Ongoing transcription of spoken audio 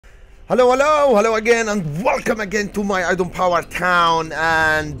Hello again, and welcome again to my iDonPower town.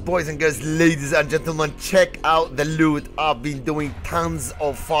 And boys and girls, ladies and gentlemen, check out the loot. I've been doing tons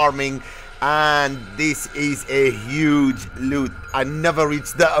of farming, and this is a huge loot. I never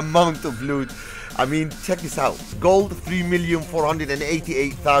reached that amount of loot. I mean, check this out. Gold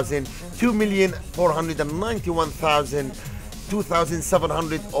 3,488,000, 2,491,000,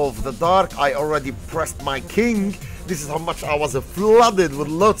 2,700 of the dark. I already pressed my king. This is how much I was flooded with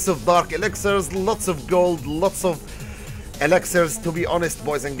lots of dark elixirs, lots of gold, lots of elixirs. To be honest,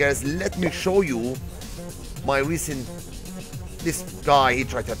 boys and girls, let me show you my recent... This guy, he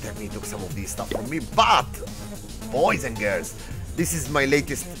tried to attack me, took some of these stuff from me, but boys and girls, this is my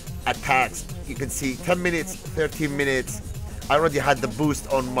latest attacks. You can see 10 minutes, 13 minutes. I already had the boost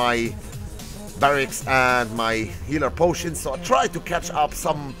on my barracks and my healer potions, so I tried to catch up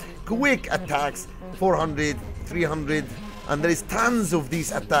some quick attacks. 400, 300, and there is tons of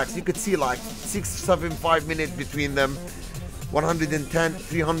these attacks. You could see like 6, 7, 5 minutes between them. 110,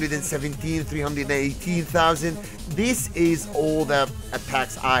 317, 318,000. This is all the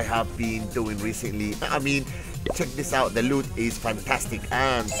attacks I have been doing recently. I mean, check this out, the loot is fantastic.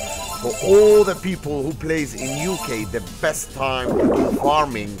 And for all the people who plays in UK, the best time to do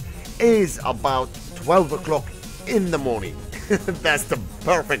farming is about 12 o'clock in the morning. That's the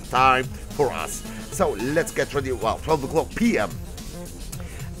perfect time for us. So let's get ready. Well, 12 o'clock PM.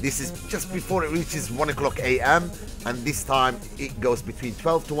 This is just before it reaches 1 o'clock AM, and this time it goes between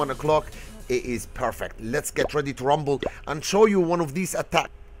 12 to 1 o'clock. It is perfect. Let's get ready to rumble and show you one of these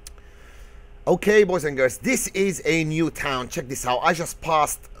attacks. Okay, boys and girls, this is a new town. Check this out. I just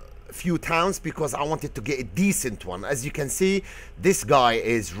passed a few towns because I wanted to get a decent one. As you can see, this guy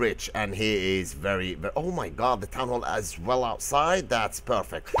is rich and he is very oh my god, the town hall as well outside. That's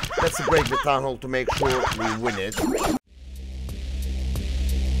perfect. Let's break the town hall to make sure we win it.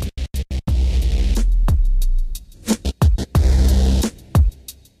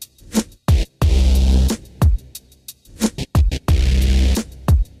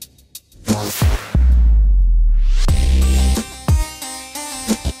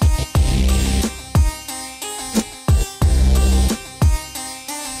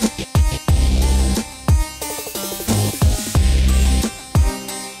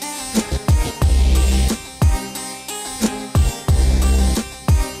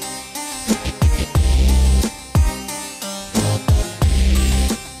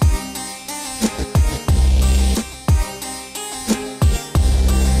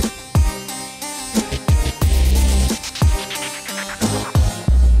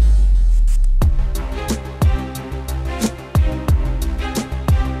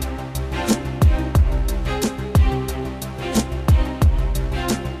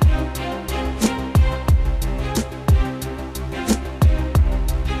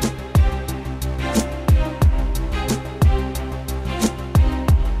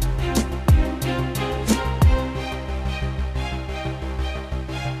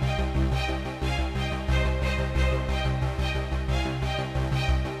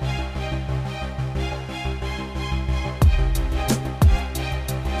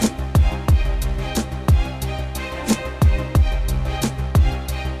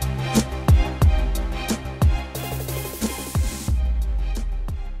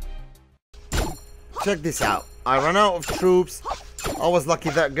 Check this out. I ran out of troops. I was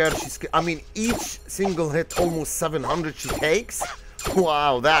lucky that girl, I mean, each single hit almost 700 she takes.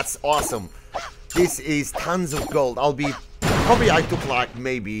 Wow, that's awesome. This is tons of gold. Probably I took like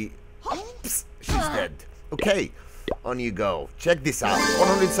maybe, oops, she's dead. Okay, on you go. Check this out.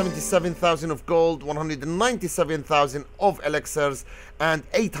 177,000 of gold, 197,000 of elixirs, and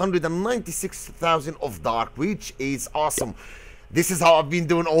 896,000 of dark, which is awesome. This is how I've been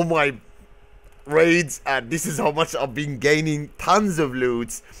doing all my raids, and this is how much I've been gaining. Tons of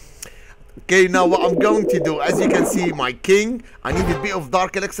loots. Okay, now what I'm going to do, as you can see, my king, I need a bit of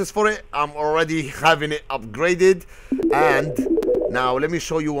dark elixirs for it. I'm already having it upgraded. And now let me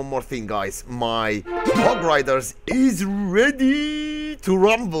show you one more thing, guys. My hog riders is ready to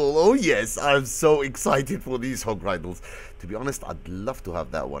rumble. Oh yes, I'm so excited for these hog riders. To be honest, I'd love to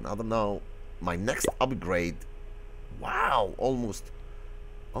have that one. I don't know, my next upgrade, wow, almost,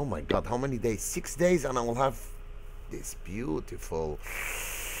 oh my god, how many days? 6 days, and I will have this beautiful...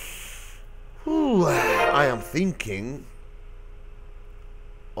 Ooh, I am thinking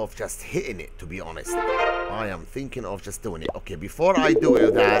of just hitting it, to be honest. I am thinking of just doing it. Okay, before I do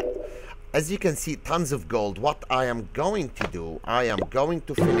that, as you can see, tons of gold. What I am going to do, I am going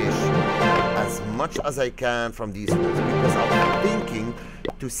to finish as much as I can from these rooms, because I'm thinking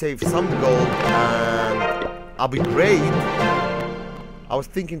to save some gold and upgrade I was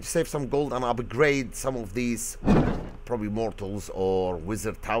thinking to save some gold and upgrade some of these probably mortals or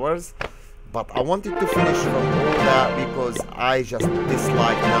wizard towers, but I wanted to finish from all that because I just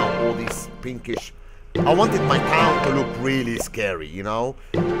dislike now all these pinkish. I wanted my town to look really scary, you know.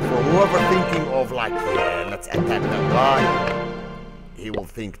 For whoever thinking of like, yeah, let's attack that guy, he will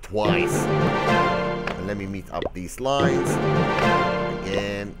think twice. And let me meet up these lines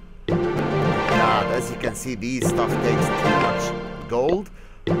again. God, as you can see, these stuff takes too much gold,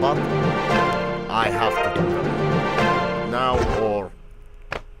 but I have to do them now or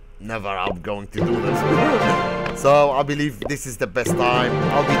never. I'm going to do this. So I believe this is the best time.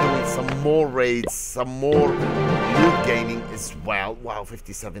 I'll be doing some more raids, some more loot gaining as well. Wow,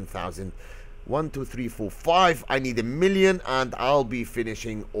 57,000. 1, 2, 3, 4, 5. I need 1 million and I'll be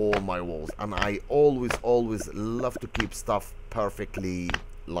finishing all my walls. And I always love to keep stuff perfectly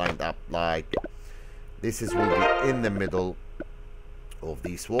lined up. Like this will be in the middle of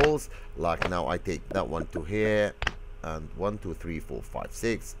these walls. Like now I take that one to here and 1, 2, 3, 4, 5,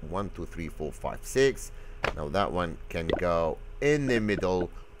 6. 1, 2, 3, 4, 5, 6. Now that one can go in the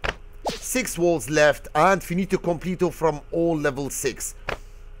middle. 6 walls left and finito completo from all level 6.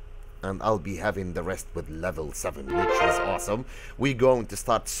 And I'll be having the rest with level 7, which is awesome. We're going to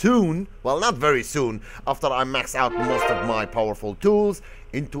start soon, well, not very soon, after I max out most of my powerful tools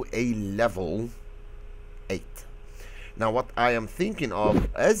into a level 8. Now what I am thinking of,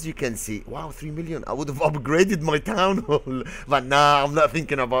 as you can see, wow, 3 million, I would have upgraded my town hall, but nah, I'm not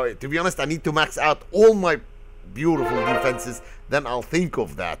thinking about it. To be honest, I need to max out all my beautiful defenses, then I'll think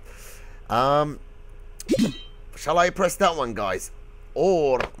of that. Shall I press that one, guys?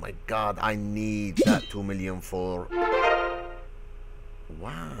 Or, my God, I need that 2 million for...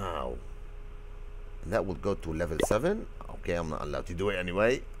 Wow. And that would go to level 7. Okay, I'm not allowed to do it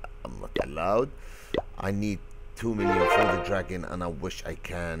anyway. I'm not allowed. I need 2 million for the dragon, and I wish I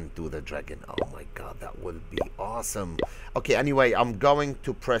can do the dragon. Oh my God, that would be awesome. Okay, anyway, I'm going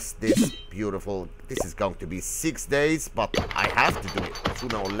to press this beautiful... This is going to be 6 days, but I have to do it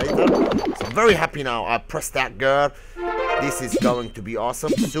sooner or later. So I'm very happy now. I pressed that girl. This is going to be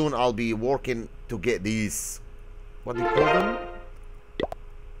awesome. Soon I'll be working to get these, what do you call them?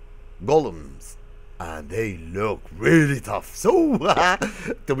 Golems. And they look really tough. So,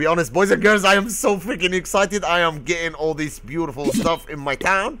 to be honest, boys and girls, I am so freaking excited. I am getting all this beautiful stuff in my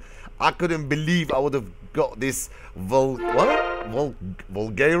town. I couldn't believe I would have got this Vulgari?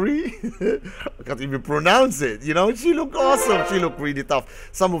 I can't even pronounce it. You know, she looked awesome. She looked really tough.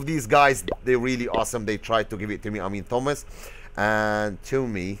 Some of these guys, they're really awesome. They tried to give it to me. I mean, Thomas and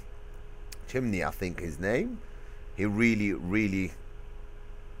Chimney, I think his name. He really,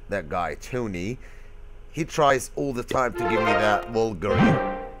 that guy, Chimney, he tries all the time to give me that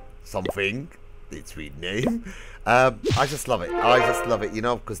Vulgari something. It's sweet name. I just love it. I just love it, you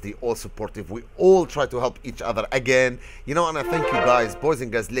know, because they're all supportive. We all try to help each other again, you know, and I thank you guys, boys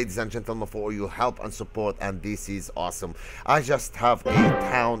and girls, ladies and gentlemen, for all your help and support, and this is awesome. I just have a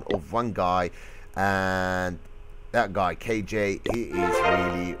town of one guy, and that guy, KJ, he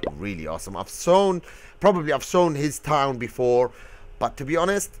is really awesome. I've shown his town before, but to be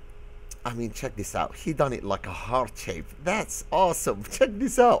honest, I mean, check this out. He done it like a heart shape. That's awesome. Check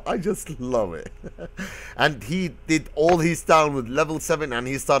this out. I just love it. And he did all his town with level 7 and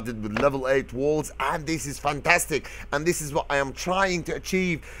he started with level 8 walls. And this is fantastic. And this is what I am trying to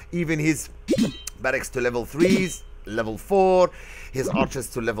achieve. Even his barracks to level 3s, level 4. His archers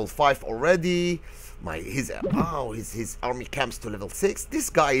to level 5 already. His army camps to level 6.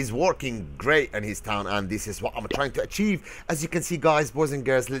 This guy is working great in his town, and this is what I'm trying to achieve. As you can see, guys, boys and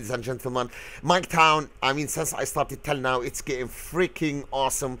girls, ladies and gentlemen, my town, I mean, since I started till now, it's getting freaking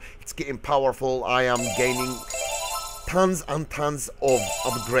awesome. It's getting powerful. I am gaining tons and tons of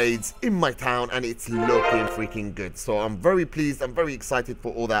upgrades in my town, and it's looking freaking good. So I'm very pleased. I'm very excited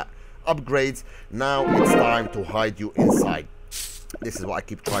for all that upgrades. Now it's time to hide you inside. This is what I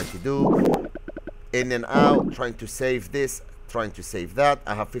keep trying to do. In and out, trying to save this, trying to save that.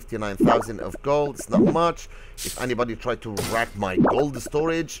 I have 59,000 of gold. It's not much. If anybody tried to rack my gold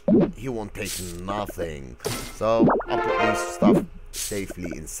storage, he won't take nothing. So I'll put these stuff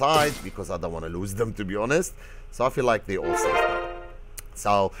safely inside because I don't want to lose them, to be honest. So I feel like they're all safe now.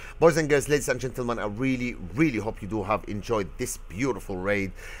 So, boys and girls, ladies and gentlemen, I really hope you do have enjoyed this beautiful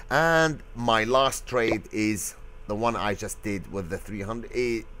raid. And my last trade is the one I just did with the 300.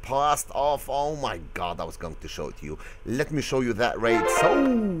 It passed off. Oh my God, I was going to show it to you. Let me show you that raid. So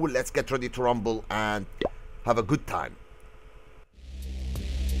let's get ready to rumble and have a good time.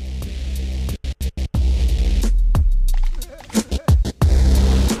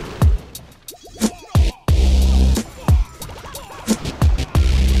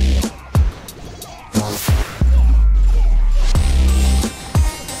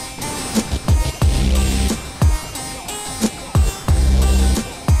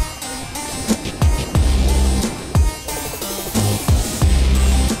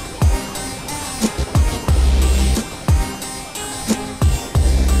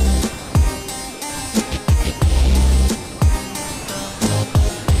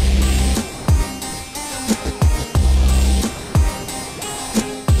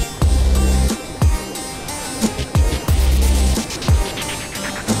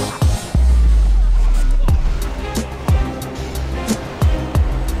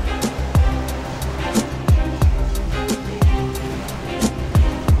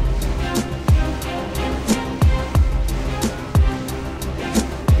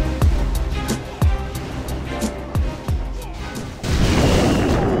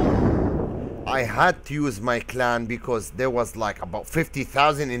 had to use my clan because there was like about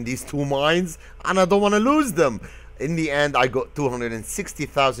 50,000 in these 2 mines, and I don't want to lose them. In the end, I got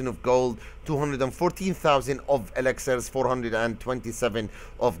 260,000 of gold, 214,000 of elixirs, 427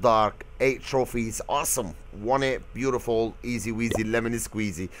 of dark, 8 trophies. Awesome. Won it. Beautiful. Easy weasy, lemon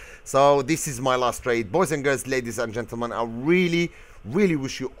squeezy. So this is my last raid. Boys and girls, ladies and gentlemen, I really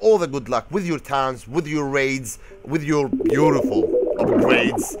wish you all the good luck with your towns, with your raids, with your beautiful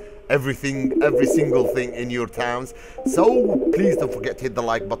upgrades. Everything, every single thing in your towns. So please don't forget to hit the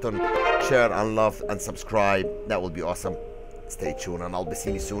like button, share and love and subscribe. That will be awesome. Stay tuned and I'll be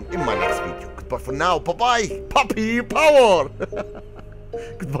seeing you soon in my next video. Goodbye for now. Bye bye. Puppy power.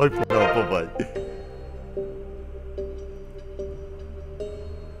 Goodbye for now. Bye bye.